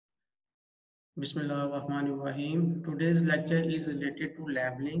Bismillahirrahmanirrahim. Today's lecture is related to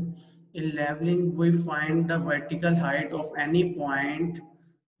leveling. In leveling, we find the vertical height of any point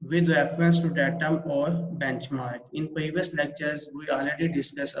with reference to datum or benchmark. In previous lectures, we already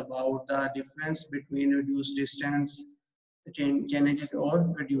discussed about the difference between reduced distance changes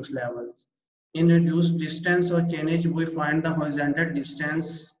or reduced levels. In reduced distance or change, we find the horizontal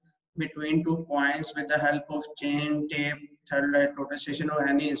distance between two points with the help of chain, tape, third light rotation or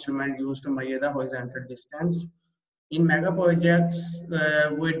any instrument used to measure the horizontal distance. In mega projects,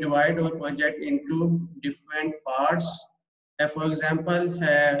 we divide our project into different parts. For example,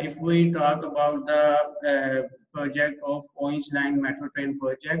 if we talk about the project of Orange Line Metro Train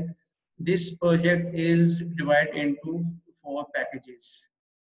project, this project is divided into 4 packages.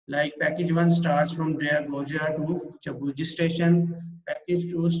 Like package 1 starts from Goja to Chabuji station,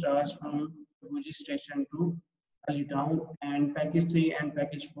 package 2 starts from Chabuji station to Ali Town, and package 3 and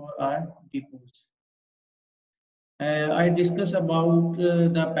package 4 are depots. I discuss about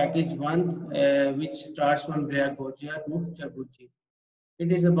the package 1, which starts from Goja to Chabuji.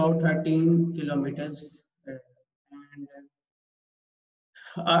 It is about 13 kilometers, and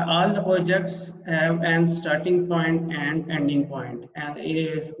all the projects have an starting point and ending point, and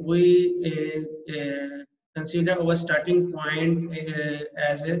we consider our starting point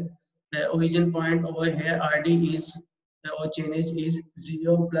as the origin point over here. RD is our change is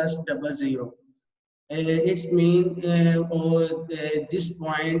 0 plus 00. Its mean or this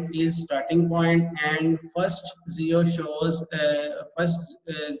point is starting point, and first zero shows first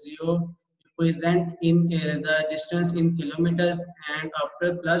zero represent in the distance in kilometers, and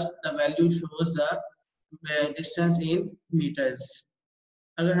after plus the value shows the distance in meters.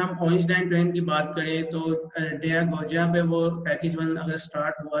 अगर हम orange line train की बात करें तो डेरा गोजिया पे वो package 1 अगर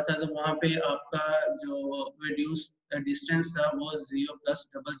start हुआ था तो वहाँ पे आपका जो रिड्यूस डिस्टेंस था वो 0 प्लस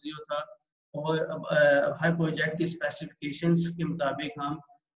 00 था, और हर प्रोजेक्ट की स्पेसिफिकेशंस के मुताबिक हम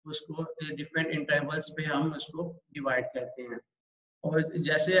उसको डिफरेंट इंटरवल्स पे हम उसको डिवाइड करते हैं। और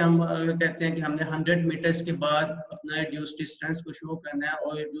जैसे हम कहते हैं कि हमने 100 मीटर्स के बाद अपना रिड्यूस डिस्टेंस को शो करना है,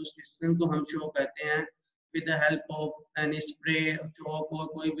 और रिड्यूस डिस्टेंस को हम शो करते हैं with the help of N spray, चौक और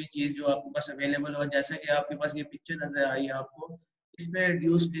कोई भी चीज़ जो आपके पास अवेलेबल हो। जैसे कि आपके पास ये पिक्चर नजर आई है आपको, इसमें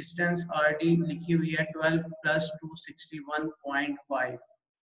रिड्यूस डिस्टेंस RD लिखी हुई है 12 प्लस 261.5।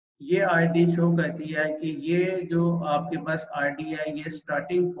 ये RD शो करती है कि ये जो आपके पास RD है ये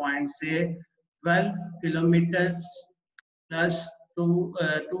स्टार्टिंग पॉइंट से 12 kilometres plus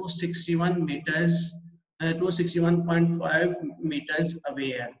 261 metres 261.5 metres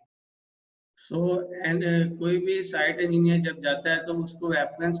away है। सो कोई भी साइट इंजीनियर जब जाता है तो उसको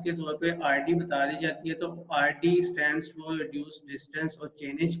रेफरेंस के तौर पे RD बता दी जाती है। तो RD stands for reduce distance और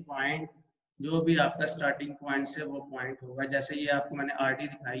चेंज पॉइंट, जो भी आपका स्टार्टिंग पॉइंट से वो पॉइंट होगा। जैसे ये आपको मैंने RD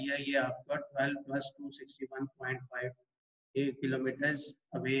दिखाई है, ये आपका 12 प्लस 261.5 किलोमीटर्स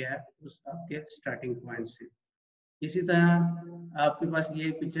अवे है उस आपके स्टार्टिंग पॉइंट से। इसी तरह आपके पास ये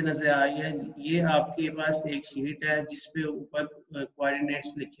पिक्चर नजर आई है, ये आपके पास एक शीट है जिसपे ऊपर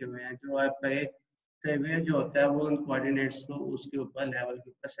कोऑर्डिनेट्स लिखे हुए हैं। जो आपका एक सर्वे जो होता है वो उन कोऑर्डिनेट्स को उसके ऊपर लेवल के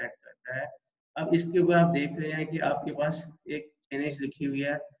ऊपर सेट करता है। अब इसके ऊपर आप देख रहे हैं कि आपके पास एक चेनेज लिखी हुई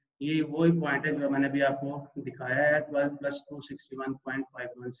है, ये वही पॉइंट है जो मैंने अभी आपको दिखाया है 12 प्लस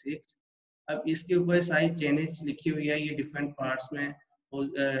 261.516। अब इसके ऊपर सारी चेनेज लिखी हुई है, ये डिफरेंट पार्ट्स में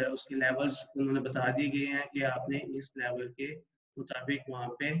उसके लेवल्स उन्होंने बता दिए गए हैं कि आपने इस लेवल के मुताबिक वहाँ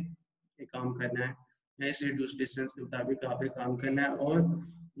पे काम करना है, इस रिड्यूस डिस्टेंस के मुताबिक वहाँ पे काम करना है। और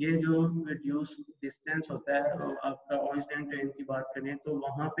ये जो रिड्यूस डिस्टेंस होता है, आपका ऑरेंज लाइन ट्रेन की बात करें तो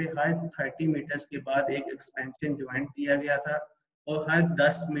वहाँ पे हर 30 मीटर्स के बाद एक एक्सपेंशन ज्वाइंट दिया गया था, और हर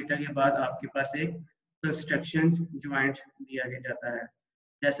 10 मीटर के बाद आपके पास एक कंस्ट्रक्शन ज्वाइंट दिया जाता है।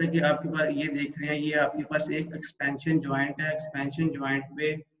 जैसे कि आपके पास ये देख रहे हैं, ये आपके पास एक एक्सपेंशन ज्वाइंट है। एक्सपेंशन ज्वाइंट पे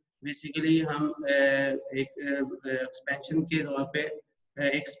बेसिकली हम एक एक्सपेंशन के तौर पे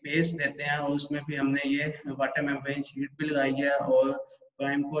एक स्पेस देते हैं, और उसमें भी हमने ये वाटर मेम्ब्रेन शीट भी लगाई है और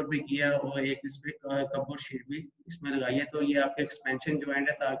प्राइम कोट भी किया, और एक इस पे कपबोर्ड शीट भी इसमें लगाई है। तो ये आपका एक्सपेंशन ज्वाइंट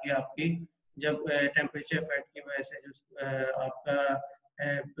है, ताकि आपकी जब टेम्परेचर इफेक्ट की वजह से जो आपका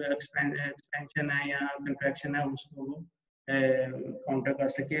एक्सपेंशन है या कंट्रैक्शन है उसको वो काउंटर कर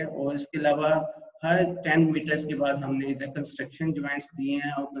सके। और इसके अलावा हर 10 मीटर्स के बाद हमने इधर कंस्ट्रक्शन ज्वाइंट्स दिए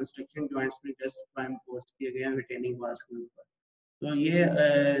हैं, और कंस्ट्रक्शन ज्वाइंट्स में जस्ट प्राइम कोर्स किए गए हैं रिटेनिंग वाल्स के ऊपर। तो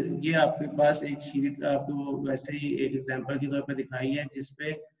ये आपके पास एक शीट आपको वैसे ही एक एग्जांपल के तौर पर दिखाई है,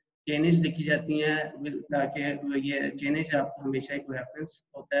 जिसपे चेनेज लिखी जाती हैं, ताकि ये चेनेज आप हमेशा एक रेफरेंस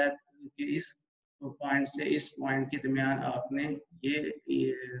होता है कि इस पॉइंट से इस पॉइंट के दरमियान आपने ये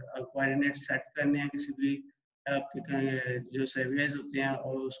कोऑर्डिनेट सेट करने हैं किसी भी आपके जो सर्विस होते हैं,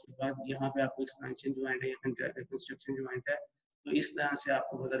 और उसके बाद यहाँ पे आपको एक्सपेंशन ज्वाइंट है या कंस्ट्रक्शन ज्वाइंट है। तो इस तरह से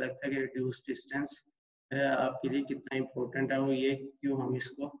आपको पता लगता है कि रिड्यूस डिस्टेंस आपके लिए कितना इम्पोर्टेंट है, और ये क्यों हम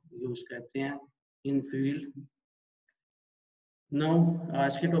इसको यूज करते हैं इन फील्ड। नो,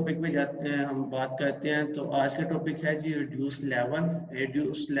 आज के टॉपिक में जाते हैं, हम बात करते हैं। तो आज का टॉपिक है जी reduce level.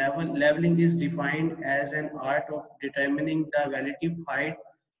 Reduce level levelling is defined as an art of determining the relative height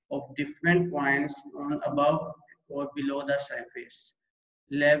of different points on above or below the surface.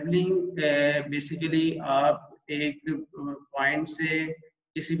 Levelling basically आप एक पॉइंट से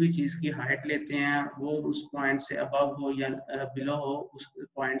किसी भी चीज की हाइट लेते हैं, वो उस पॉइंट से अबव हो या बिलो हो उस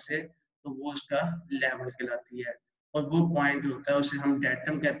पॉइंट से, तो वो उसका लेवल कहलाती है। और वो पॉइंट जो होता है उसे हम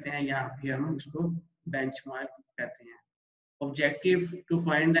डेटम कहते हैं, या फिर हम उसको बेंचमार्क कहते हैं। Objective to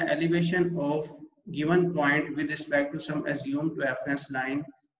find the elevation of given point with respect to some assumed reference line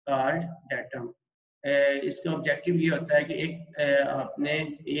called datum. इसका ऑब्जेक्टिव ये होता है कि आपने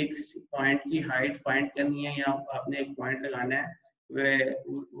एक पॉइंट की हाइट फाइंड करनी है, या आपने एक पॉइंट लगाना है,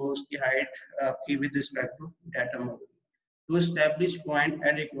 वो उसकी हाइट आपकी विद रिस्पेक्ट टू datum होगी। To establish point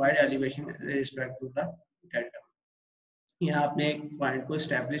at required elevation with respect to the datum. यहाँ आपने एक पॉइंट को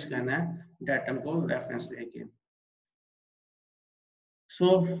एस्टेब्लिश करना है डाटम को रेफरेंस लेके। So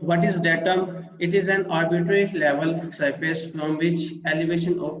what is datum? It is an arbitrary level surface from which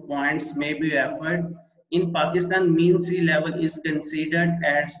elevation of points may be referred. In Pakistan, mean sea level is considered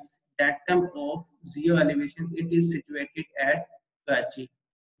as datum of zero elevation. It is situated at Karachi.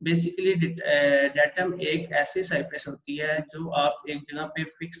 Basically datum एक ऐसी surface होती है जो आप एक जगह पे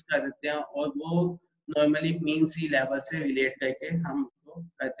fix कर देते हैं, और वो नॉर्मली मीन सी लेवल से रिलेट करके हम उसको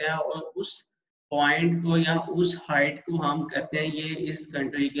कहते हैं, और उस पॉइंट को या उस हाइट को हम कहते हैं ये इस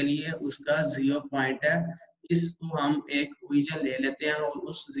कंट्री के लिए उसका 0 पॉइंट है। इसको हम एक ओरिजिन ले लेते हैं, और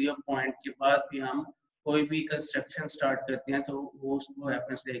उस 0 पॉइंट के बाद भी हम कोई भी कंस्ट्रक्शन स्टार्ट करते हैं, तो वो उसको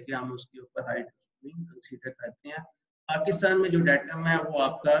रेफरेंस लेके हम उसके ऊपर हाइट कंसीडर करते हैं। पाकिस्तान में जो डेटम है वो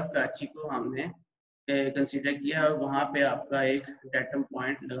आपका कराची को हमने कंसीडर किया, और वहाँ पे आपका एक डेटम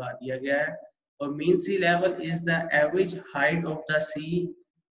पॉइंट लगा दिया गया है। और mean C level is the average height of the C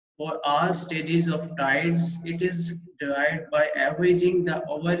for all stages of tides. It is derived by averaging the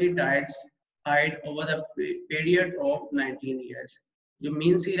overly tides height over the period of 19 years. जो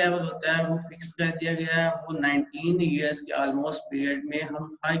mean सी level होता है वो fix कर दिया गया है, वो 19 years के ऑलमोस्ट पीरियड में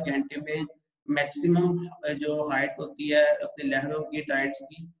हम हर घंटे में मैक्सिमम जो हाइट होती है अपने लहरों की टाइड्स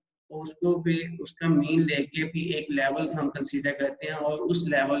की, उसको भी उसका मीन लेके भी एक लेवल हम कंसीडर करते हैं, और उस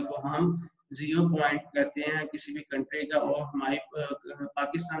लेवल को हम 0 पॉइंट कहते हैं किसी भी कंट्री का। और हमारे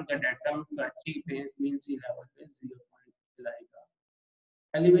पाकिस्तान का डेटम कराची पे मीन सी लेवल पे 0 पॉइंट लाएगा।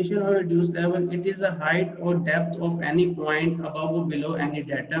 Elevation or reduced level, it is the height or depth of any point above or below any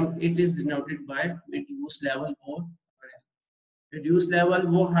datum. It is denoted by reduced level or reduced level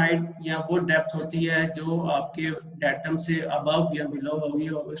वो height या वो depth होती है जो आपके datum से above या below होगी,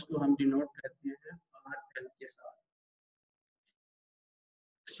 और उसको हम डिनोट करते हैं RL के साथ।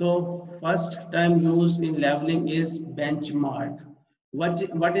 So first time used in leveling is benchmark.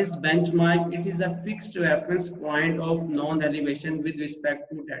 What is benchmark? It is a fixed reference point of known elevation with respect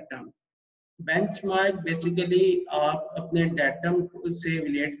to datum. Benchmark basically आप अपने डेटम से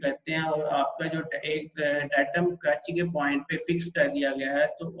रिलेट करते हैं, और आपका जो एक डेटम कराची के पॉइंट पे फिक्स कर दिया गया है,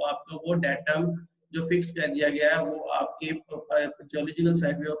 तो आपका वो डेटम जो फिक्स कर दिया गया है वो आपके जियोलॉजिकल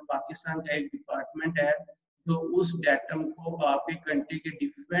सर्वे ऑफ पाकिस्तान का एक डिपार्टमेंट है, जो उस डेटम को आपके कंट्री के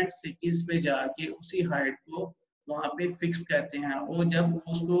डिफरेंट सिटीज पे जाके उसी हाइट को वहाँ पे फिक्स करते हैं। और जब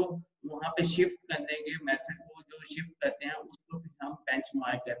उसको वहाँ पे शिफ्ट करने के मेथड को जो शिफ्ट करते हैं उसको भी हम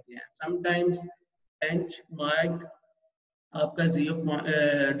बेंचमार्क करते हैं। समटाइम्स बेंचमार्क आपका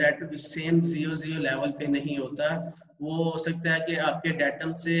डेटम सेम 0 लेवल पे नहीं होता, वो हो सकता है कि आपके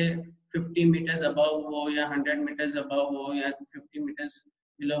डेटम से 50 मीटर्स अबव हो, या 100 मीटर्स अबव हो, या 50 मीटर्स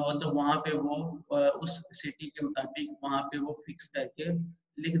बिलो हो, तो वहाँ पे वो उस सिटी के मुताबिक वहाँ पे वो फिक्स करके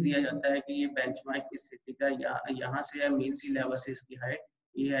लिख दिया जाता है कि ये बेंचमार्क इस सिटी का यहाँ से है, मीन सी लेवल से इसकी हाइट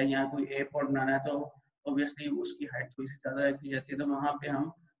ये है। यहाँ कोई एयरपोर्ट बनाना है तो ऑब्वियसली उसकी हाइट थोड़ी सी ज़्यादा रखी जाती है, तो वहाँ पे हम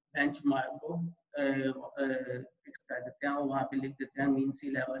बेंचमार्क को फिक्स कर देते हैं, और वहाँ पे लिख देते हैं मीन सी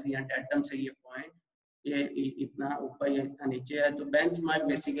लेवल से या डेटम से ये पॉइंट ये इतना ऊपर या इतना नीचे है। तो बेंचमार्क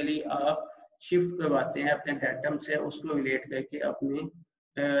बेसिकली आप शिफ्ट करवाते हैं अपने डेटम से, उसको रिलेट करके अपनी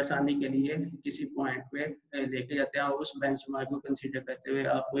आसानी के लिए किसी पॉइंट पे लेके जाते हैं, और उस बेंचमार्क को कंसीडर करते हुए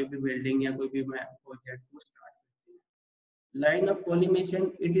आप कोई भी बिल्डिंग या कोई भी प्रोजेक्ट को स्टार्ट करते हैं। Line of collimation,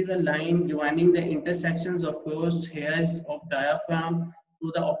 it is a line joining the intersections of crosshairs of diaphragm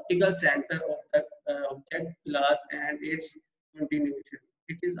to the optical center of the object glass and its continuation.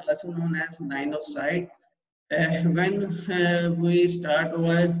 It is also known as line of sight. when we start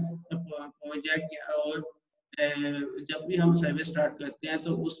our project और जब भी हम service start करते हैं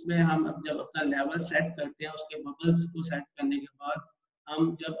तो उसमें हम अब जब अपना लेवल सेट करते हैं उसके बबल्स को सेट करने के बाद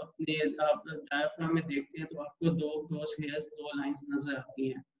हम जब अपने आप डायफ्राम में देखते हैं तो आपको दो क्रॉस हेयर्स दो लाइंस नजर आती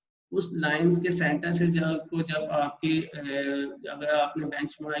हैं। उस लाइंस के सेंटर से जब आपकी अगर आपने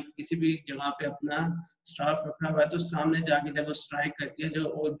बेंचमार्क किसी भी जगह पे अपना स्टाफ रखा हुआ है तो सामने जाके जब वो स्ट्राइक करती है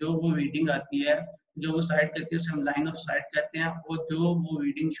जो वो रीडिंग आती है जो वो साइड करती है उसे हम लाइन ऑफ साइट कहते हैं और जो वो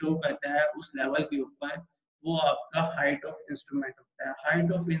रीडिंग शो करता है उस लेवल के ऊपर वो आपका हाइट ऑफ इंस्ट्रूमेंट होता है।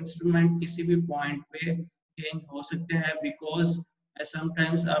 हाइट ऑफ इंस्ट्रूमेंट किसी भी पॉइंट पे चेंज हो सकते हैं बिकॉज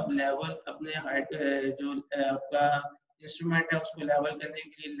समटाइम्स आप लेवल अपने हाइट जो आपका इंस्ट्रूमेंट है उसको लेवल करने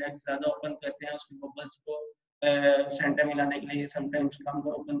के लिए लेग ज्यादा ओपन करते हैं उसके बबल्स को सेंटर में लाने के लिए समटाइम्स कम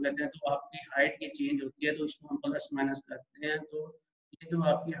ओपन करते हैं तो आपकी हाइट की चेंज होती है तो उसको हम प्लस माइनस करते हैं। तो ये जो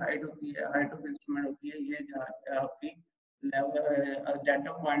आपकी हाइट होती है हाइट ऑफ इंस्ट्रूमेंट होती है ये आपकी लेवल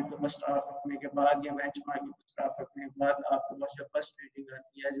डाटा पॉइंट के ऊपर स्टाफ रखने के बाद या बेंच मार्क के स्टाफ रखने के बाद आपके पास जो फर्स्ट रीडिंग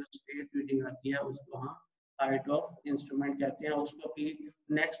आती है जो स्टेट रीडिंग आती है उसको हम हाइट ऑफ इंस्ट्रूमेंट कहते हैं। उसको भी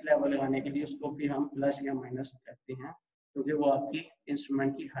नेक्स्ट लेवल लगाने के लिए उसको भी हम प्लस या माइनस करते हैं क्योंकि वो आपकी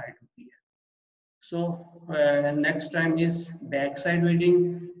इंस्ट्रूमेंट की हाइट होती है। So next time is backside reading.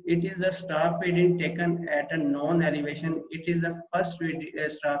 It is a staff reading taken at a known elevation. It is the first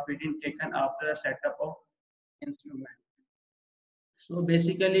staff reading taken after a setup of instrument. So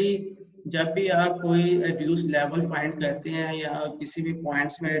basically जब भी आप कोई reduce level find करते हैं या किसी भी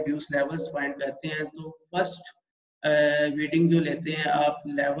points में reduce levels find करते हैं तो first reading जो लेते हैं आप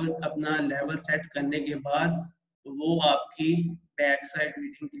level अपना level set करने के बाद वो आपकी back side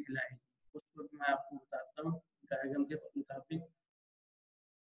reading कहलाएगी। उसको मैं आपको बताता हूँ डायग्राम के मुताबिक।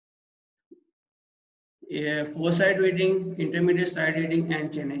 Four side reading, intermediate side reading and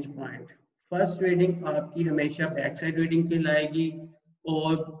challenge point. First reading आपकी हमेशा बैक साइड रीडिंग कहलाएगी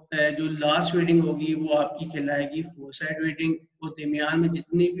और जो लास्ट रीडिंग होगी वो आपकी कहलाएगी फोर साइड रीडिंग और दरमियान में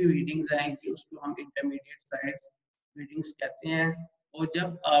जितनी भी रीडिंग्स आएंगी उसको हम इंटरमीडिएट साइड रीडिंग्स कहते हैं। और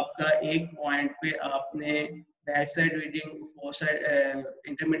जब आपका एक पॉइंट पे आपने back side reading four side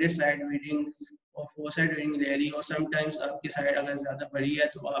intermediate side reading और फोर साइड रीडिंग ले ली और समटाइम्स आपकी साइड अगर ज़्यादा बड़ी है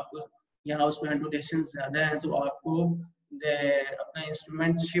तो आपको यहाँ उसमें रोटेशन ज़्यादा है तो आपको अपना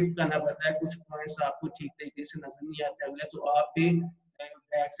इंस्ट्रूमेंट शिफ्ट करना पड़ता है। कुछ पॉइंट्स आपको ठीक तरीके से नजर नहीं आते अगले तो आप भी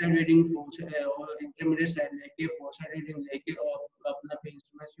बैक साइड रीडिंग और इंटरमीडिएट साइड लेके फोर साइड रीडिंग लेके और अपना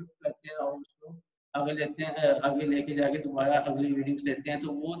इंस्ट्रूमेंट शिफ्ट करते हैं और उसको आगे लेते हैं आगे लेके जाके दोबारा अगली रीडिंग्स लेते हैं।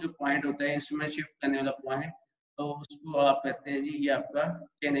 तो वो जो पॉइंट होता है इंस्ट्रूमेंट शिफ्ट करने वाला पॉइंट तो उसको आप कहते हैं जी ये आपका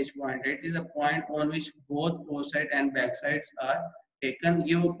चेंज पॉइंट है। It is a point on which both four side and back sides are taken.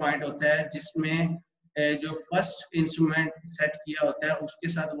 ये वो पॉइंट होता है जिसमें जो फर्स्ट इंस्ट्रूमेंट सेट किया होता है उसके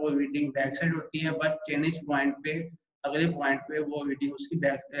साथ वो रीडिंग बैक साइड होती है बट चेंज पॉइंट पे अगले पॉइंट पे वो रीडिंग उसकी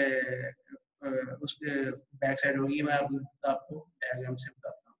उसके बैक साइड होगी। मैं आपको डायग्राम से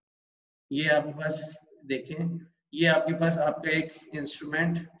बताता हूँ। ये आपके पास देखें ये आपके पास आपका एक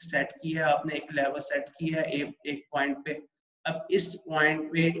इंस्ट्रूमेंट सेट किया आपने एक लेवल सेट किया एक पॉइंट पे। अब इस पॉइंट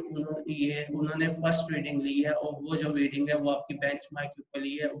पे उन्होंने फर्स्ट रीडिंग ली है और वो जो रीडिंग है वो आपकी बेंचमार्क के ऊपर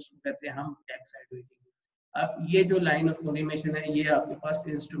ली है उसको कहते हैं हम बैक साइड रीडिंग। अब ये जो लाइन ऑफ कोलिमेशन है ये आपके पास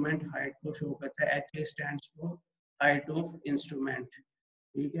इंस्ट्रूमेंट हाइट को शो करता है। H stands for height of instrument.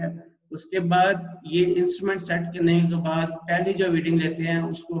 ठीक है। उसके बाद ये इंस्ट्रूमेंट सेट करने के बाद पहली जो रीडिंग लेते हैं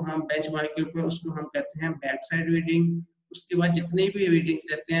उसको हम बेंचमार्क के ऊपर उसको हम कहते हैं बैक साइड रीडिंग। उसके बाद जितनी भी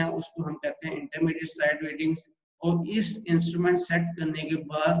रीडिंग्स लेते हैं उसको हम कहते हैं इंटरमीडिएट साइड रीडिंग्स। और इस इंस्ट्रूमेंट सेट करने के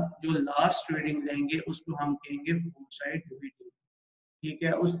बाद जो लास्ट रीडिंग लेंगे उसको हम कहेंगे फोर साइड रीडिंग। ठीक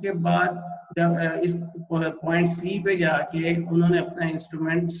है। उसके बाद जब इस पॉइंट सी पे जाके उन्होंने अपना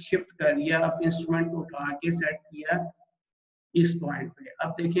इंस्ट्रूमेंट शिफ्ट कर दिया अब इंस्ट्रूमेंट को उठा के सेट किया इस पॉइंट पे।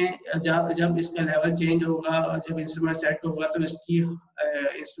 अब देखें जब इसका लेवल चेंज होगा और जब इंस्ट्रूमेंट सेट होगा तो इसकी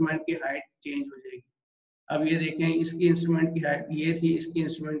इंस्ट्रूमेंट की हाइट चेंज हो जाएगी। अब ये देखें इसकी इंस्ट्रूमेंट की हाइट ये थी इसकी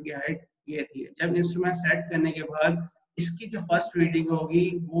इंस्ट्रूमेंट की हाइट ये थी। जब इंस्ट्रूमेंट सेट करने के बाद इसकी जो फर्स्ट रीडिंग होगी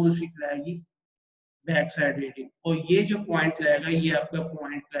वो उसकी कहलाएगी बैक साइड रीडिंग और ये जो पॉइंट रहेगा ये आपका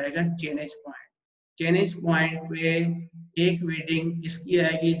पॉइंट रहेगा चेनेज पॉइंट। चेनेज पॉइंट पे एक रीडिंग इसकी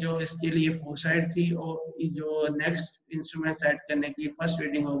आएगी जो इसके लिए फोर साइड थी और जो नेक्स्ट इंस्ट्रूमेंट सेट करने की फर्स्ट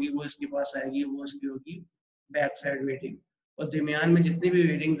रीडिंग होगी वो इसके पास आएगी वो इसकी होगी बैक साइड रीडिंग। और दरमियान में जितनी भी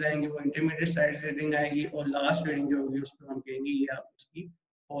रीडिंग्स आएंगी वो इंटरमीडिएट साइड रीडिंग आएगी और लास्ट रीडिंग जो होगी उसको हम कहेंगे ये आप उसकी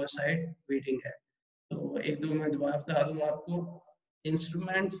फोर साइड रीडिंग है। तो एक दो मैं दोबारा बता दूं आपको।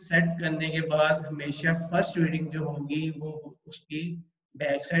 इंस्ट्रूमेंट सेट करने के बाद हमेशा फर्स्ट रीडिंग जो होगी वो उसकी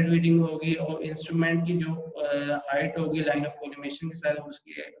बैक साइड रीडिंग होगी और इंस्ट्रूमेंट की जो हाइट होगी लाइन ऑफ कोलिमेशन के साथ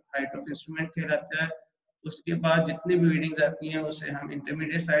उसकी हाइट ऑफ इंस्ट्रूमेंट कहलाता है। उसके बाद जितनी भी रीडिंग्स आती हैं उसे हम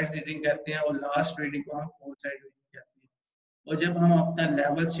इंटरमीडिएट साइड रीडिंग कहते हैं और लास्ट रीडिंग को हम फोर्थ साइड रीडिंग कहते हैं। और जब हम अपना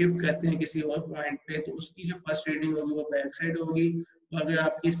लेवल शिफ्ट करते हैं किसी और पॉइंट पे तो उसकी जो फर्स्ट रीडिंग होगी वो बैक साइड होगी। तो अगर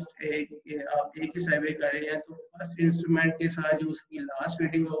आप एक ही सर्वे कर रहे हैं तो फर्स्ट इंस्ट्रूमेंट के साथ जो उसकी लास्ट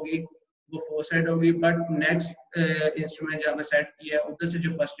रीडिंग होगी वो फोर साइड होगी, बट नेक्स्ट इंस्ट्रूमेंट जब सेट किया है उधर से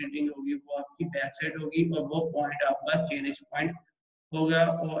जो फर्स्ट रीडिंग होगी वो आपकी बैक साइड होगी और वो पॉइंट आपका चेंज पॉइंट होगा।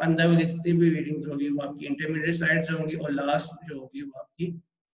 और अंदर वाली जितनी भी रीडिंग्स होगी वो आपकी इंटरमीडिएट साइड होंगी और लास्ट जो होगी वो आपकी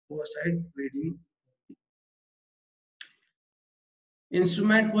four side reading.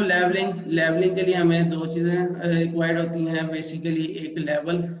 Instrument for levelling, levelling के लिए हमें दो चीजें रिक्वायर्ड होती हैं बेसिकली, एक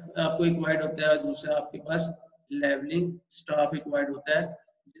लेवल आपको रिक्वायर्ड होता है, दूसरा आपके पास लेवलिंग स्टाफ रिक्वायर्ड होता है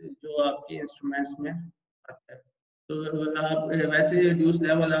जो आपके इंस्ट्रूमेंट्स में आता है। तो आप वैसे रिड्यूस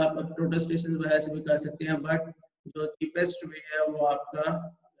लेवल आप टोटल स्टेशन वगैरह से भी कर सकते हैं, बट जो चीपेस्ट वे है वो आपका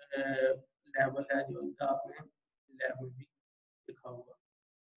लेवल है जो आपने लैब में भी लिखा होगा।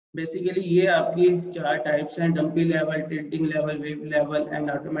 बेसिकली ये आपकी चार टाइप्स हैं, dumpy level, tilting level, wave level and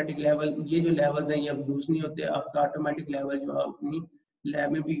automatic level. ये जो लेवल्स हैं ये अब यूज नहीं होते। आपका ऑटोमेटिक लेवल जो आप अपनी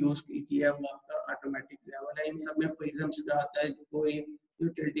लैब में भी यूज किया है वो आपका ऑटोमेटिक लेवल है। इन सब में प्रिज्म्स का आता है, कोई जो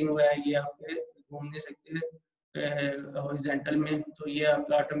टिल्टिंग हुआ है ये आपके घूम नहीं सकते हॉरिजॉन्टल में, तो ये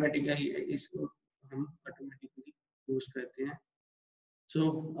आपका ऑटोमेटिक है, इसको हम ऑटोमेटिकली यूज करते हैं। सो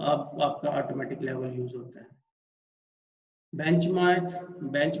आपका ऑटोमेटिक लेवल यूज होता है।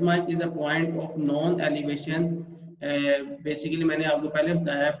 Benchmark is a point of non elevation. Basically मैंने आपको पहले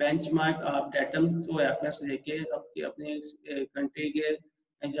बताया बेंचमार्क आप डेटम को रेफरेंस लेके अपने कंट्री के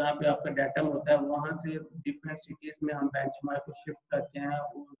जहाँ पे आपका डेटम होता है वहाँ से डिफरेंट सिटीज में हम बेंचमार्क को शिफ्ट करते हैं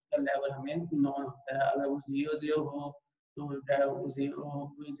और उसका लेवल हमें नॉन होता है। अगर वो 0 हो तो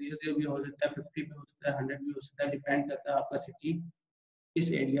 0 भी हो सकता है, 50 भी हो सकता है, 100 भी हो सकता है, डिपेंड करता है आपका सिटी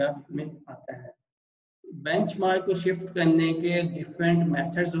किस एरिया में आता है। बेंचमार्क को शिफ्ट करने के डिफरेंट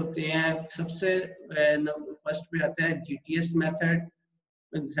मेथड्स होते हैं। सबसे फर्स्ट पे आता है जीटीएस मेथड,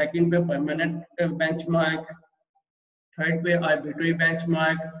 सेकंड पे परमानेंट बेंचमार्क, थर्ड पे आर्बिट्रेरी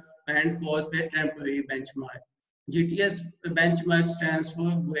बेंचमार्क एंड फोर्थ पे temporary benchmark. GTS benchmark stands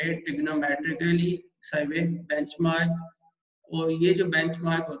for grade ट्रिग्नोमेट्रिकली survey benchmark. और ये जो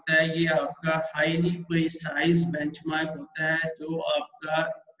बेंचमार्क होता है ये आपका हाईली प्रिसाइज बेंचमार्क होता है जो आपका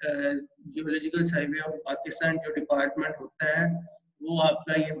जियोलॉजिकल सर्वे ऑफ पाकिस्तान जो डिपार्टमेंट होता है वो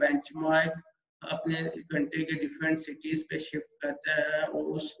आपका ये बेंचमार्क अपने कंट्री के डिफरेंट सिटीज पे शिफ्ट करता है और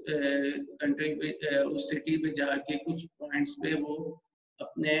उस कंट्री पे उस सिटी पे जाके कुछ पॉइंट्स पे वो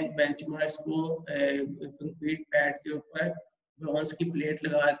अपने बेंचमार्क्स को कंक्रीट पैड के ऊपर ब्रॉन्ज की प्लेट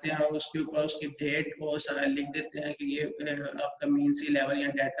लगाते हैं और उसके ऊपर उसकी डेट को सारा लिख देते हैं कि ये आपका मीन सी लेवल या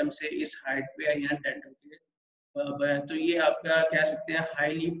डेटम से इस हाइट पे है या डेटम के बराबर है। तो ये आपका कह सकते हैं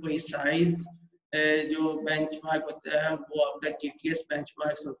हाईली प्रिसाइज जो बेंचमार्क होता है वो आपका जीटीएस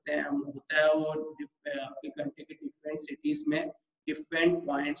बेंचमार्क्स होते हैं होता है वो आपके कंट्री के डिफरेंट सिटीज में डिफरेंट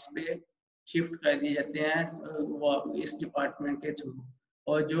पॉइंट्स पे शिफ्ट कर दिए जाते हैं वो आप इस डिपार्टमेंट के थ्रू।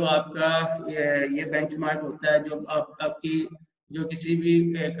 और जो आपका ये बेंचमार्क होता है जो आपकी जो किसी भी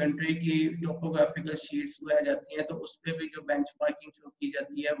कंट्री की टोपोग्राफिकल शीट्स बनाई जाती हैं तो उस पर भी जो बेंचमार्किंग शो की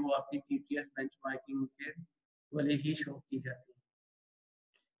जाती है वो आपकी जीटीएस बेंचमार्किंग के वाले ही शो की जाती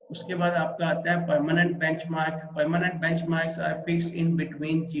है। उसके बाद आपका आता है permanent benchmark. Permanent benchmarks are fixed in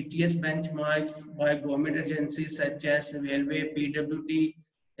between GTS benchmarks by government agencies such as railway, PWD,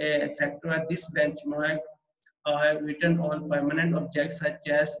 etc. This benchmark are written on permanent objects such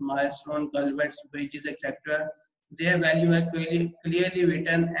as milestone, culverts, bridges, etc. Their value are clearly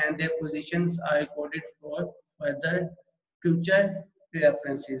written and their positions are recorded for further future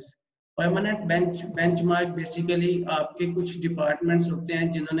references. Permanent benchmark basically आपके कुछ departments होते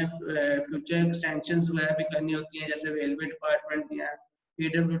हैं जिन्होंने future extensions वगैरह भी करनी होती हैं जैसे रेलवे डिपार्टमेंट या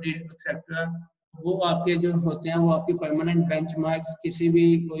पीडब्ल्यूडी एक्सेट्रा। वो आपके जो होते हैं वो आपके परमानेंट बेंचमार्क्स किसी भी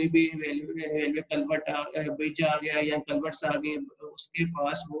कोई भी रेलवे कलवर्ट ब्रिज आ गया या कलवर्ट्स आ गए उसके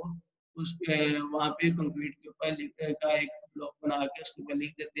पास वो उस वहाँ पे कंक्रीट के ऊपर का एक ब्लॉक बना के उसके ऊपर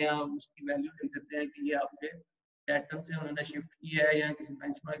लिख देते हैं और उसकी वैल्यू लिख देते हैं कि ये आपके डेटम से उन्होंने शिफ्ट किया है या किसी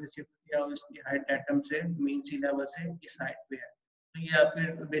बेंचमार्क से शिफ्ट किया और इसकी हाइट डेटम से मीन सी लेवल से इस हाइट पे है। तो ये आपके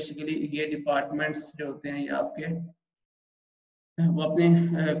बेसिकली ये डिपार्टमेंट्स जो होते हैं ये आपके वो अपने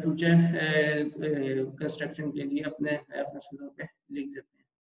फ्यूचर कंस्ट्रक्शन के लिए अपने रेफरेंस पे लिख देते हैं।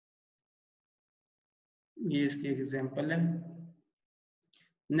 ये इसके एग्जांपल है।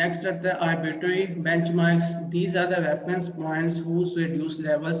 Next at the arbitrary benchmarks, these are the reference points whose reduced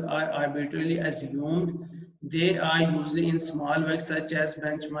levels are arbitrarily assumed. They are usually in small works such as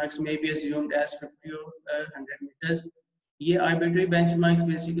benchmarks may be assumed as 50 or 100 meters. ये arbitrary benchmarks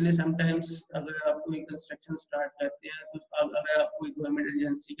basically sometimes अगर आप कोई construction start करते हैं तो अगर आप कोई गवर्नमेंट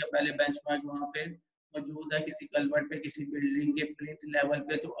एजेंसी का पहले बेंचमार्क वहाँ पे मौजूद है किसी कलवर्ट पे किसी बिल्डिंग के प्लिंथ लेवल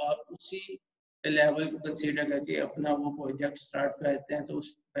पे, तो आप उसी लेवल को कंसीडर करके अपना वो प्रोजेक्ट स्टार्ट करते हैं, तो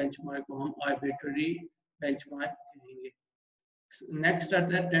उस बेंचमार्क को हम आर्बिट्री बेंचमार्क कहेंगे। Next are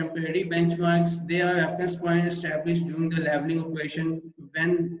the temporary benchmarks. They are reference points established during the leveling operation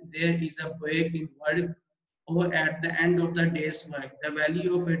when there is a break in work or at the end of the day's work. The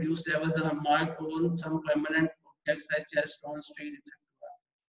value of reduced levels are marked on some permanent objects such as stones, trees, etc.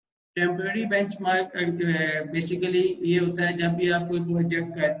 Temporary benchmark basically ये होता है जब भी आप कोई project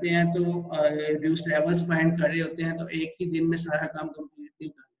करते हैं तो रिड्यूस लेवल्स फाइंड कर रहे होते हैं, तो एक ही दिन में सारा काम कंप्लीट नहीं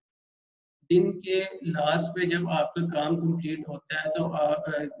कर, दिन के लास्ट पे जब आपका काम कंप्लीट होता है तो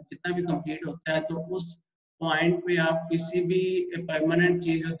जितना भी कंप्लीट होता है तो उस पॉइंट पे आप किसी भी परमानेंट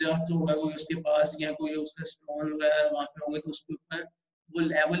चीज होता है तो कोई उसके पास या कोई उसका स्टोन वगैरह वहाँ पे होंगे तो उसके ऊपर वो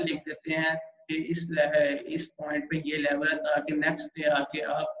लेवल लिख देते हैं कि इस पॉइंट पे ये लेवल है, ताकि नेक्स्ट डे आके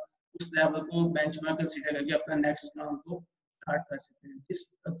आप उस लेवल को बेंचमार्क कंसीडर करके अपना नेक्स्ट काम को स्टार्ट कर सकते हैं। इस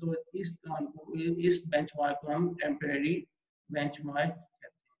काम को इस बेंचमार्क को हम टेम्परेरी बेंचमार्क कहते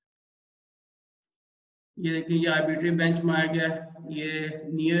हैं। ये देखिए ये आर्बिट्री बेंचमार्क है, ये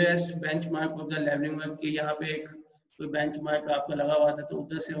nearest benchmark of the levelling work की, यहाँ पे एक कोई बेंचमार्क आपका लगा हुआ था तो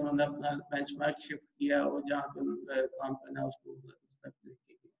उधर से उन्होंने अपना बेंचमार्क शिफ्ट किया और जहाँ पे काम करना है उसको उस तक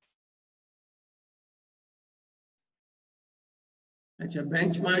लेके गया। अच्छा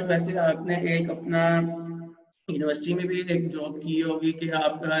बेंचमार्क, वैसे आपने एक अपना यूनिवर्सिटी में भी एक जॉब की होगी कि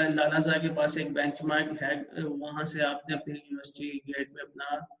आपका लाला साहब के पास एक बेंचमार्क है, वहां से आपने अपनी यूनिवर्सिटी गेट पे अपना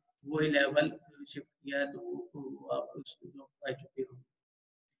वही लेवल शिफ्ट किया है, तो आप उस जॉब पा चुके हो।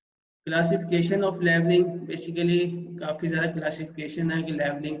 क्लासिफिकेशन ऑफ लेवलिंग, बेसिकली काफ़ी ज़्यादा क्लासिफिकेशन है कि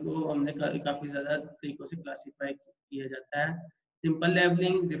लेवलिंग को हमने काफ़ी ज़्यादा तरीकों से क्लासीफाई किया जाता है। Simple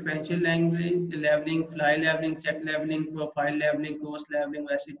levelling, differential language levelling, fly levelling, check levelling, profile levelling, cross levelling,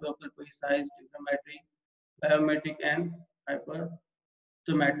 reciprocal, precise, trigonometric, biometric and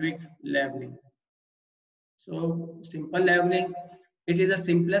हाइपरसोमेट्रिक levelling. So simple leveling, it is the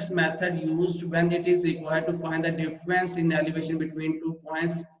simplest method used when it is required to find the difference in elevation between two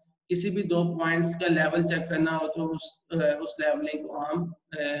points. किसी भी दो points का level check करना हो तो उस levelling को हम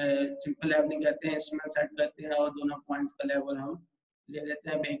सिंपल लेवलिंग कहते हैं। इंस्ट्रूमेंट सेट करते हैं और दोनों पॉइंट्स का लेवल हम ले लेते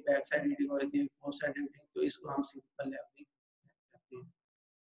हैं, एक बैक साइड रीडिंग होती है, फोर साइड रीडिंग, तो इसको हम सिंपल लेवलिंग कहते हैं।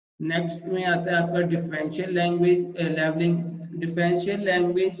 नेक्स्ट में आता है आपका differential language levelling. Differential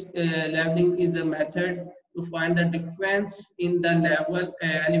language levelling is the method to find the difference in the level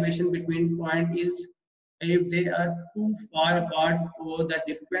elevation between point is if they are too far apart or the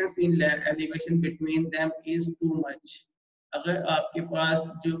difference in elevation between them is too much। अगर आपके पास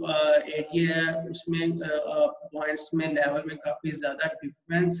जो area है उसमें points में level में काफी ज्यादा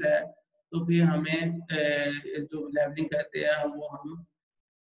difference है तो भी हमें जो लेवलिंग कहते हैं वो हम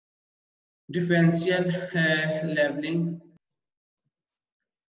डिफरेंशियल लेवलिंग।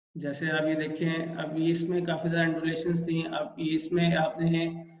 जैसे आप ये देखें, अभी इसमें काफ़ी ज़्यादा इंडोलेशंस थी। अब इसमें आपने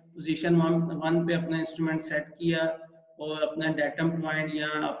पोजीशन वन पे अपना इंस्ट्रूमेंट सेट किया और अपना डेटम पॉइंट या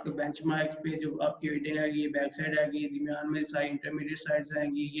आपके बेंचमार्क पे जो आपकी रीडिंग आएगी बैक साइड आएगी, दरमियान में सारी इंटरमीडिएट साइड्स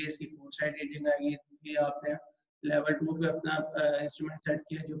आएंगी, ये इसकी फोर साइड रीडिंग आएगी। ये आपने लेवल 2 पे अपना इंस्ट्रूमेंट सेट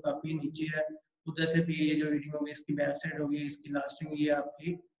किया जो काफ़ी नीचे है, उधर से फिर ये जो रीडिंग होगी इसकी बैक साइड होगी, इसकी लास्टिंग ये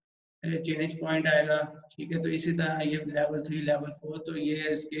आपकी चेंज पॉइंट आएगा। ठीक है, तो इसी तरह ये लेवल 3 लेवल 4, तो ये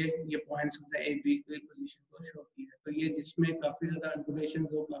इसके ये पॉइंट्स ए बी की पोजीशन को शो किया। तो ये जिसमें काफ़ी ज़्यादा इंफॉर्मेशन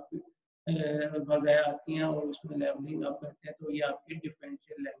हो काफ़ी वगैरह आती हैं और उसमें लेवलिंग आप करते हैं, तो ये आपकी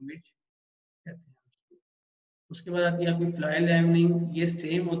डिफरेंशियल लैंग्वेज कहते हैं। उसके बाद आती है आपकी फ्लाई लेवलिंग। ये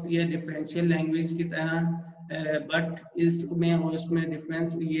सेम होती है डिफरेंशियल लैंग्वेज की तरह, बट इसमें और उसमें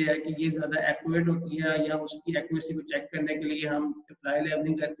डिफरेंस ये है कि ये ज़्यादा एक्यूरेट होती है, या उसकी एक्यूरेसी को चेक करने के लिए हम फ्लाई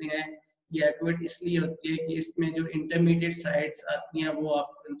लेवलिंग करते हैं। ये एक्यूरेट इसलिए होती है कि इसमें जो इंटरमीडिएट साइड्स आती हैं वो आप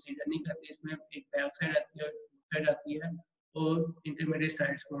कंसीडर नहीं करते, इसमें एक बैक साइड आती है और साइड आती है, और इंटरमीडिएट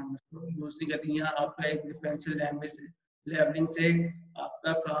साइड्स को हम उसको यूज नहीं करते। यहाँ आपका एक डिफरेंशियल लैंग्वेज लेवलिंग से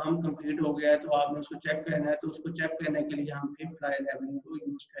आपका काम कंप्लीट हो गया है तो आपने उसको चेक करना है, तो उसको चेक करने के लिए हम फिर फ्लाई लेवलिंग को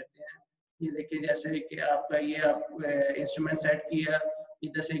यूज करते हैं। ये देखिए जैसे कि आपका ये आप इंस्ट्रूमेंट सेट किया,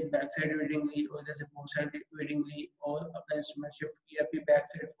 इधर से एक बैक साइड रीडिंग ली और इधर से फोर साइड रीडिंग ली और अपना इंस्ट्रूमेंट शिफ्ट किया, फिर बैक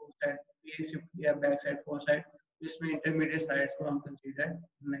साइड फोर साइड, फिर शिफ्ट किया बैक साइड फोर साइड, इसमें इंटरमीडिएट साइड्स को हम कंसीडर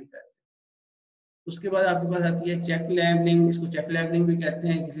नहीं करते। उसके बाद आपके पास आती है चेक लेवलिंग। इसको चेक लेवलिंग भी कहते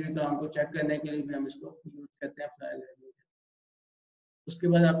हैं, किसी भी काम को चेक करने के लिए भी हम इसको यूज करते हैं फ्लाई लेवलिंग। उसके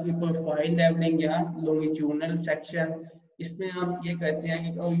बाद आपकी प्रोफाइल लेवलिंग या लॉन्गिट्यूडनल सेक्शन। इसमें आप ये कहते हैं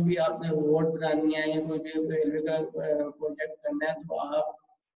कि कोई भी आपने रोड बनानी है या कोई भी रेलवे का प्रोजेक्ट करना है तो आप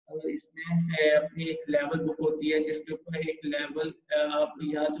इसमें अपनी एक लेवल बुक होती है जिसके ऊपर एक लेवल आप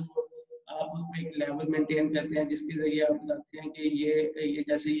या तो आप उसमें एक लेवल मेंटेन करते हैं जिसके जरिए आप बताते हैं कि ये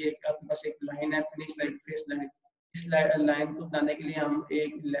जैसे ये आपके पास एक लाइन है फिनिश लाइन फेस लाइन, इस लाइन को बनाने के लिए हम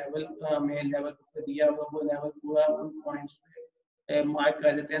एक लेवल में लेवल बुक दिया हुआ वो लेवल पूरा उन पॉइंट्स पे मार्क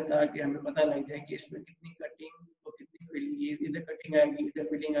कर देते हैं ताकि हमें पता लग जाए कि इसमें कितनी कटिंग और कितनी फिलिंग, इधर कटिंग आएगी इधर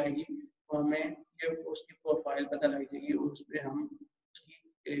फिलिंग आएगी, तो हमें ये उसकी प्रोफाइल पता लग जाएगी और उस पर हम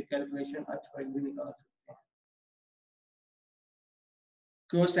उसकी कैलकुलेशन अथवा भी निकाल सकते हैं।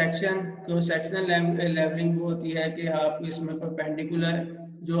 क्रॉस सेक्शनल लेवलिंग वो होती है कि आप इसमें परपेंडिकुलर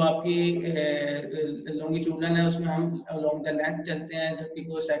जो आपकी लॉन्गिट्यूडनल है उसमें हम अलोंग द लेंथ चलते हैं, जबकि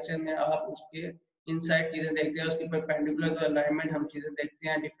क्रॉस सेक्शन में आप उसके इनसाइड चीजें देखते हैं, उसकी परपेंडिकुलर जो अलाइनमेंट हम चीजें देखते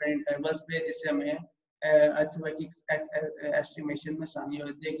हैं डिफरेंट इंटरवल्स पे, जिससे हमें अर्थमेटिक एस्टिमेशन में शामिल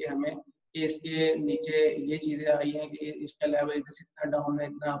होती है कि हमें कि इसके नीचे ये चीजें आई हैं कि इसका लेवल इधर से इतना डाउन है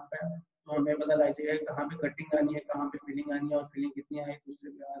इतना अप है, तो हमें पता लग जाएगा कहाँ पे कटिंग आनी है कहाँ पे फिलिंग आनी है और फिलिंग कितनी आई,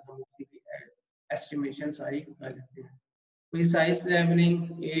 दूसरे के बाद हम उसकी एस्टिमेशन सारी कर लेते हैं। Precise leveling,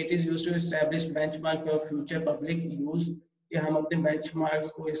 it is used to establish benchmark for future public use, कि हम अपने बेंचमार्क्स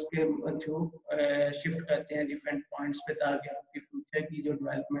को इसके थ्रू शिफ्ट करते हैं डिफरेंट पॉइंट्स पे ताकि आपकी फ्यूचर की जो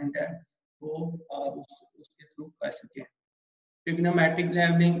डेवलपमेंट है वो आप उसके थ्रू कर सकें। Trigonometric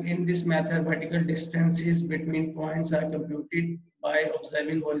leveling, in this method vertical distances between points are computed by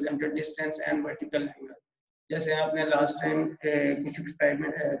observing horizontal distance and vertical angle. जैसे आपने लास्ट टाइम कुछ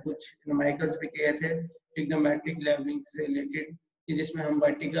एक्सपेरिमेंट कुछ न्यूमेरिकल्स भी किए थे ट्रिग्नोमेट्रिक लेवलिंग से रिलेटेड, कि जिसमें हम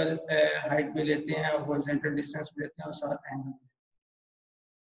वर्टिकल हाइट भी लेते हैं और हॉरिजॉन्टल डिस्टेंस भी लेते हैं और साथ एंगल।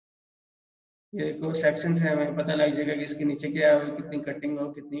 ये को सेक्शन से हमें पता लग जाएगा कि इसके नीचे क्या होगी, कितनी कटिंग हो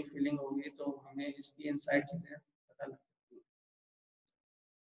कितनी फिलिंग होगी, तो हमें इसकी इनसाइड चीजें पता लग सकती हैं।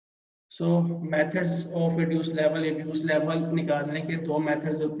 सो मेथड्स ऑफ रिड्यूस लेवल निकालने के दो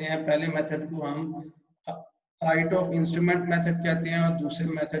मेथड्स होते हैं। पहले मेथड को हम हाइट ऑफ इंस्ट्रूमेंट मेथड कहते हैं और दूसरे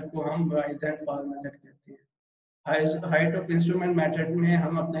मेथड को हम राइज एंड फॉल मेथड कहते हैं। हाइट ऑफ इंस्ट्रूमेंट मेथड में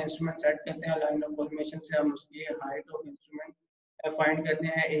हम अपना इंस्ट्रूमेंट सेट करते हैं, लाइन ऑफ फॉर्मेशन से हम उसकी हाइट ऑफ इंस्ट्रूमेंट फाइंड करते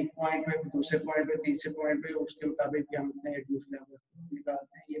हैं, एक पॉइंट पे दूसरे पॉइंट पे तीसरे पॉइंट पे, उसके मुताबिक हम अपने रिड्यूस लेवल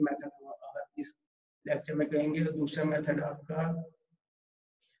निकालते हैं। ये मेथड हम इस लेक्चर में करेंगे। तो दूसरा मेथड आपका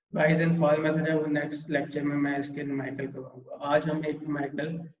राइज एंड फॉल मेथड है, वो नेक्स्ट लेक्चर में मैं इसके न्यूमेरिकल करवाऊंगा। आज हम एक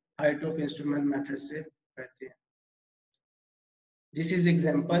numerical height of instrument method से करते हैं। This is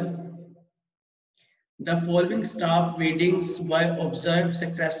example, the following staff readings were observed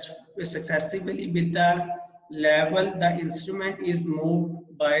successively with the level the instrument is moved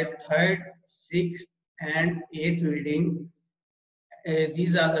by third, sixth and eighth reading.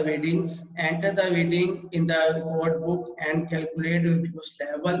 These are the readings. Enter the reading in the code book and calculate reduce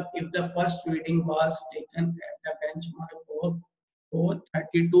level if the first reading was taken at the benchmark of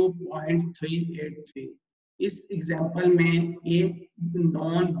 432.383. इस example में एक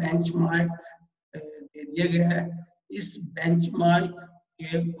non benchmark दे दिया गया है। इस benchmark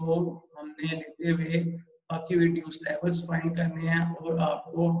के को हमने लेते हुए बाकी रिड्यूस लेवल्स फाइंड करने हैं और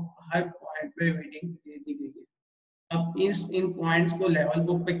आपको हर पॉइंट पे रीडिंग दे दी गई है। अब इन पॉइंट्स को लेवल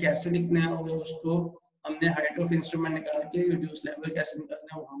बुक पे कैसे लिखना है और उसको हमने हाइट ऑफ इंस्ट्रूमेंट निकाल के रिड्यूस लेवल कैसे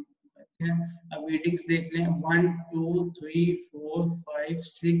निकालना है वो हम करते हैं। अब रीडिंग्स देख लें, 1 2 3 4 5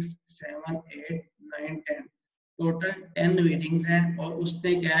 6 7 8 9 10, टोटल 10 रीडिंग्स हैं। और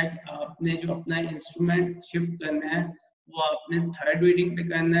उसने क्या है कि आपने जो अपना इंस्ट्रूमेंट शिफ्ट करना है वो आपने थर्ड रीडिंग पे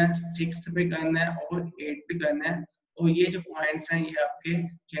करना है, सिक्स्थ पे करना है और 8 पे करना है। और ये जो पॉइंट्स हैं ये आपके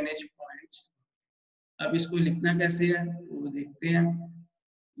चेनेज पॉइंट्स। अब इसको लिखना कैसे है वो देखते हैं।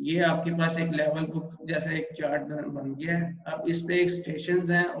 ये आपके पास एक लेवल बुक जैसा एक चार्ट बन गया है। अब इस पे एक स्टेशंस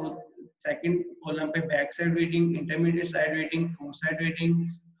हैं और सेकंड कॉलम पे back side reading, intermediate side reading, four side reading,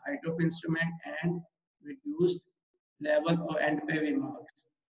 height of instrument and reduce level और एंड पे रिमार्क्स।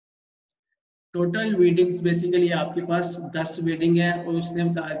 टोटल रीडिंग्स बेसिकली आपके पास 10 रीडिंग है और उसने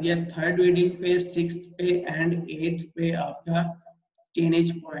बता दिया थर्ड रीडिंग पे, सिक्स्थ पे एंड एट्थ पे आपका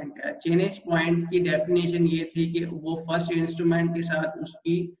चेनेज पॉइंट है। चेनेज पॉइंट की डेफिनेशन ये थी कि वो फर्स्ट इंस्ट्रूमेंट के साथ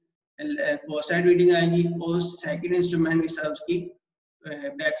उसकी फोर साइड रीडिंग आएगी और सेकंड इंस्ट्रूमेंट के साथ उसकी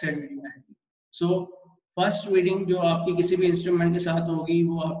बैक साइड रीडिंग आएगी। सो फर्स्ट रीडिंग जो आपकी किसी भी इंस्ट्रूमेंट के साथ होगी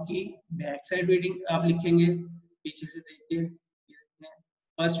वो आपकी बैक साइड रीडिंग आप लिखेंगे। पीछे से देखिए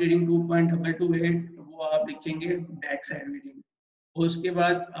फर्स्ट रीडिंग 2.228 वो आप लिखेंगे बैक साइड रीडिंग। उसके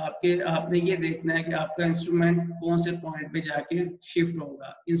बाद आपने ये देखना है कि आपका इंस्ट्रूमेंट कौन से पॉइंट पे जाके शिफ्ट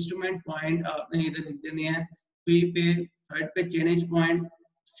होगा। इंस्ट्रूमेंट पॉइंट आपने इधर लिख देने हैं, 3 पे, थर्ड पे चेनेज पॉइंट,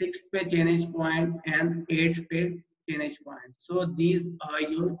 सिक्स्थ पे चेनेज पॉइंट एंड 8 पे change point. So these are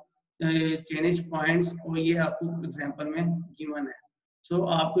your change points, और ये आपको एग्जांपल में गिवन है. सो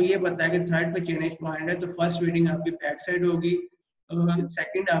आपको ये पता है कि थर्ड पे चेंज पॉइंट है, तो फर्स्ट रीडिंग आपकी बैक साइड होगी,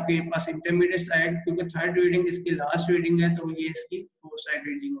 सेकंड आपके पास इंटरमीडिएट साइड, क्योंकि थर्ड रीडिंग इसकी लास्ट रीडिंग है तो ये इसकी फोर्थ साइड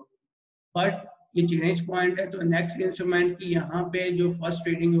रीडिंग होगी. बट ये चेंज पॉइंट है, तो नेक्स्ट इंस्ट्रूमेंट की यहाँ पे जो फर्स्ट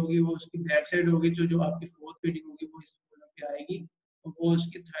रीडिंग होगी वो उसकी बैक साइड होगी, तो जो आपकी फोर्थ रीडिंग होगी वो इस कॉलम पे आएगी, और वो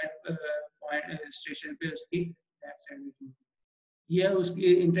उसकी थर्ड पॉइंट स्टेशन पे उसकी बैक साइड रीडिंग होगी. ये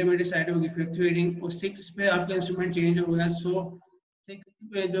उसकी इंटरमीडिएट साइड होगी फिफ्थ रीडिंग, और सिक्स पे आपका इंस्ट्रूमेंट चेंज हो गया. सो सिक्स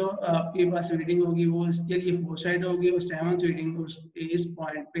पे जो आपके पास रीडिंग होगी वो इसके लिए फोर साइड होगी, और सेवंथ रीडिंग उस इस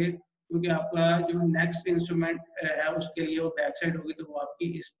पॉइंट पे, क्योंकि आपका जो नेक्स्ट इंस्ट्रूमेंट है उसके लिए वो बैक साइड होगी, तो वो आपकी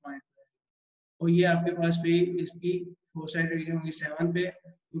इस पॉइंट पे. और ये आपके पास भी इसकी फोर साइड रीडिंग होगी सेवन पे,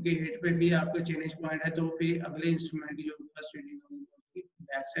 क्योंकि एट पे भी आपका चेंज पॉइंट है, तो फिर अगले इंस्ट्रूमेंट की जो फर्स्ट रीडिंग होगी वो उसकी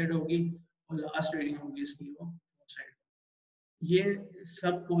बैक साइड होगी, और लास्ट रीडिंग होगी इसकी वो फोर साइड. ये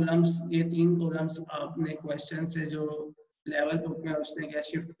सब कॉलम्स, ये तीन कॉलम्स आपने क्वेश्चन से जो लेवल बुक में उसने क्या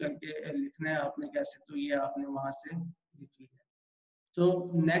शिफ्ट करके लिखना है आपने कैसे, तो ये आपने वहां से लिख लिया.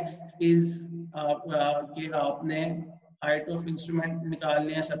 सो नेक्स्ट इज कि आपने हाइट ऑफ इंस्ट्रूमेंट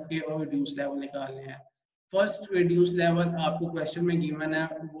निकालने हैं सबके, और रिड्यूस लेवल निकालने हैं. फर्स्ट रिड्यूस लेवल आपको क्वेश्चन में गिवन है,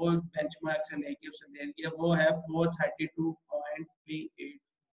 वो बेंचमार्क से लेके उसने दे दिया, वो है 432.38.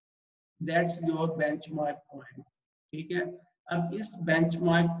 That's your benchmark point. ठीक है. अब इस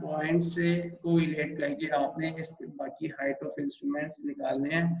बेंचमार्क पॉइंट से को रिलेट करके आपने इस बाकी हाइट ऑफ इंस्ट्रूमेंट्स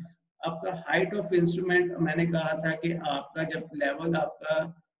निकालने हैं. आपका हाइट ऑफ इंस्ट्रूमेंट मैंने कहा था कि आपका जब लेवल आपका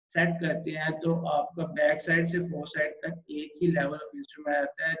सेट करते हैं तो आपका बैक साइड से फोर साइड तक एक ही लेवल ऑफ इंस्ट्रूमेंट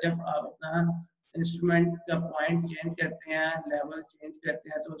आता है. जब आप अपना इंस्ट्रूमेंट का पॉइंट चेंज करते हैं, लेवल चेंज करते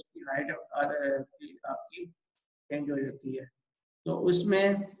हैं, तो उसकी हाइट आपकी चेंज हो जाती है. तो उसमें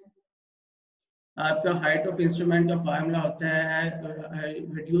आपका हाइट ऑफ इंस्ट्रूमेंट का फार्मूला होता है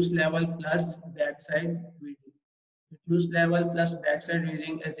reduce level plus back side reading. Reduce level plus back side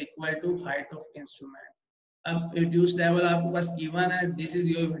reading is equal to height of instrument. अब रिड्यूस लेवल आपके पास गिवन है, this is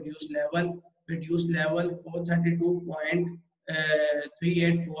your reduce level. Reduce level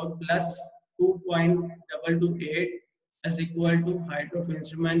 432.384 plus 2.228 is equal to height of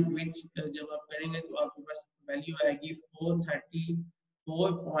instrument, विच जब आप करेंगे तो आपके पास value आएगी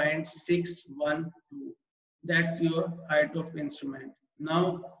 434.612. That's your height of instrument.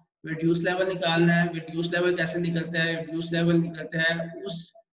 Now reduce level निकालना है. रिड्यूस लेवल कैसे निकलता है? रिड्यूस लेवल निकलता है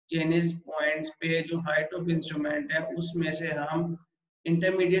उस चेंजेस पॉइंट्स पे जो हाइट ऑफ इंस्ट्रूमेंट है उसमें से हम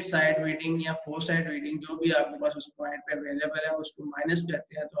इंटरमीडिएट साइड रीडिंग या फोर साइड रीडिंग जो भी आपके पास उस पॉइंट पे अवेलेबल है उसको माइनस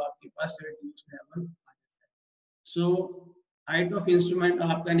करते हैं, तो आपके पास रिड्यूस लेवल आ जाता है. सो हाइट ऑफ इंस्ट्रूमेंट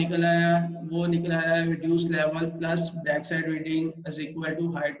आपका निकल आया, वो निकल आया reduce level plus back side reading is equal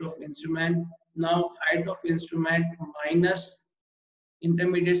to height of instrument. Now height of instrument minus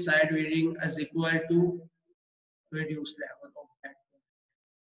intermediate side reading is equal to reduced level of that.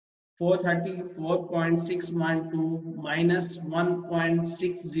 434.612 minus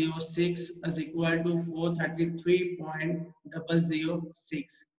 1.606 is equal to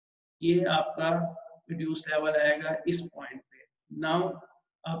 433.006. ये आपका reduced level आएगा इस point पे. Now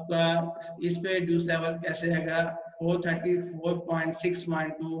आपका इस पे reduced level कैसे आएगा?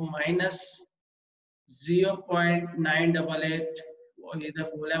 434.612 minus 0.988, इधर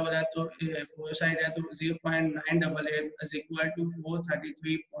फोर लेवल है तो फोर साइड है तो 0.988 इज इक्वल टू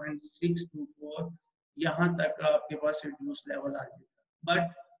 433.624. यहाँ तक का आपके पास रिड्यूस लेवल आ जाएगा. बट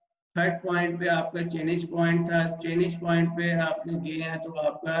थर्ड पॉइंट पे आपका चेंज पॉइंट था, चेंज पॉइंट पे आपने गए हैं तो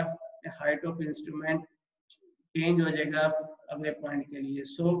आपका हाइट ऑफ इंस्ट्रूमेंट चेंज हो जाएगा अगले पॉइंट के लिए.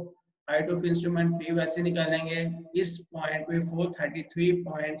 सो हाइट ऑफ इंस्ट्रूमेंट भी वैसे निकालेंगे इस पॉइंट पे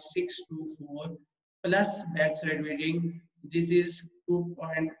 433.624 plus back side reading this is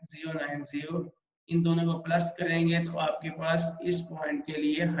 2.090. इन दोनों को प्लस करेंगे तो आपके पास इस पॉइंट के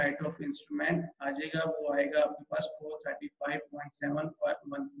लिए हाइट ऑफ इंस्ट्रूमेंट आ जाएगा, वो आएगा आपके पास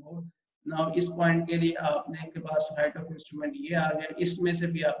 435.714. नाउ इस पॉइंट के लिए आपने के पास हाइट ऑफ इंस्ट्रूमेंट ये आ गया. इसमें से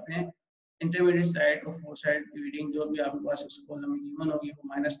भी आपने इंटरमीडिएट साइड और फोर साइड रीडिंग जो भी आपके पास उस कॉलम में गिवन होगी वो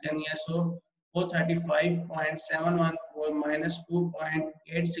माइनस करनी है. सो 435.714 माइनस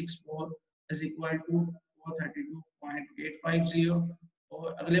 2.864 इज इक्वल टू 432.850.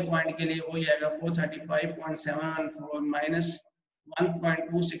 और अगले पॉइंट के लिए वो आएगा 435.714 माइनस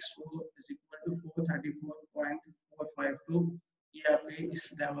 1.264 इज इक्वल टू 434.452. ये आपके इस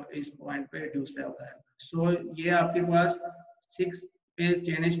लेवल इस पॉइंट पे रिड्यूस लेवल आएगा. सो ये आपके पास 6 पे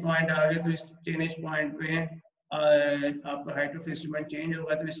चेंज पॉइंट आ गए, तो इस चेंज पॉइंट पे आपका हाइट ऑफ इंस्ट्रूमेंट चेंज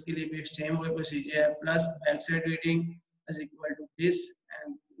होगा, तो इसके लिए भी सेम वही प्रोसीजर है. Plus back side reading is equal to this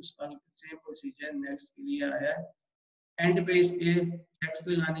and उसका सेम प्रोसीजर नेक्स्ट के लिए आया है. एंड पे इसके चेक्स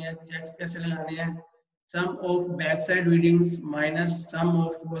लगाने हैं। चेक्स कैसे लगाने हैं? सम of back side readings minus sum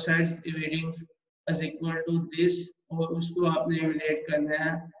of four side readings is equal to this, और उसको आपने रिलेट करना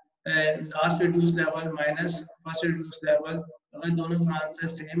है last reduce level minus first reduce level. अगर दोनों का आंसर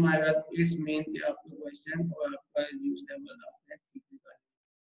सेम आएगा तो इट्स मीन कि आपका क्वेश्चन और आपका रिड्यूस लेवल आपने ठीक निकाला।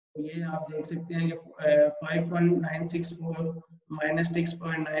 तो ये आप देख सकते हैं कि 5.964 minus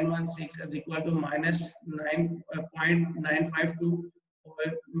 6.916 is equal to minus 9.952, और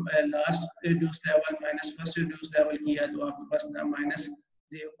last reduce level minus first reduce level किया तो आपके पास माइनस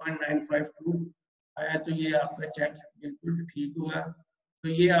 0.952 आया। तो ये आपका चेक बिल्कुल ठीक हुआ। तो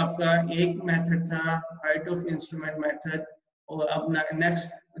ये आपका एक मेथड था, हाइट ऑफ इंस्ट्रूमेंट मेथड। और अब नेक्स्ट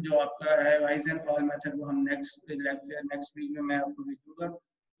जो आपका है राइज एंड फॉल मेथड, वो हम नेक्स्ट लेक्चर नेक्स्ट वीक में मैं आपको भेजूंगा।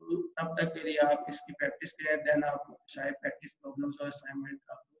 तो तब तक के लिए आप इसकी प्रैक्टिस करें, देन आपको शायद प्रैक्टिस प्रॉब्लम्स और असाइनमेंट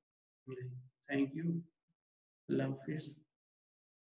आपको मिले। थैंक यू, अल्लाह हाफिज़।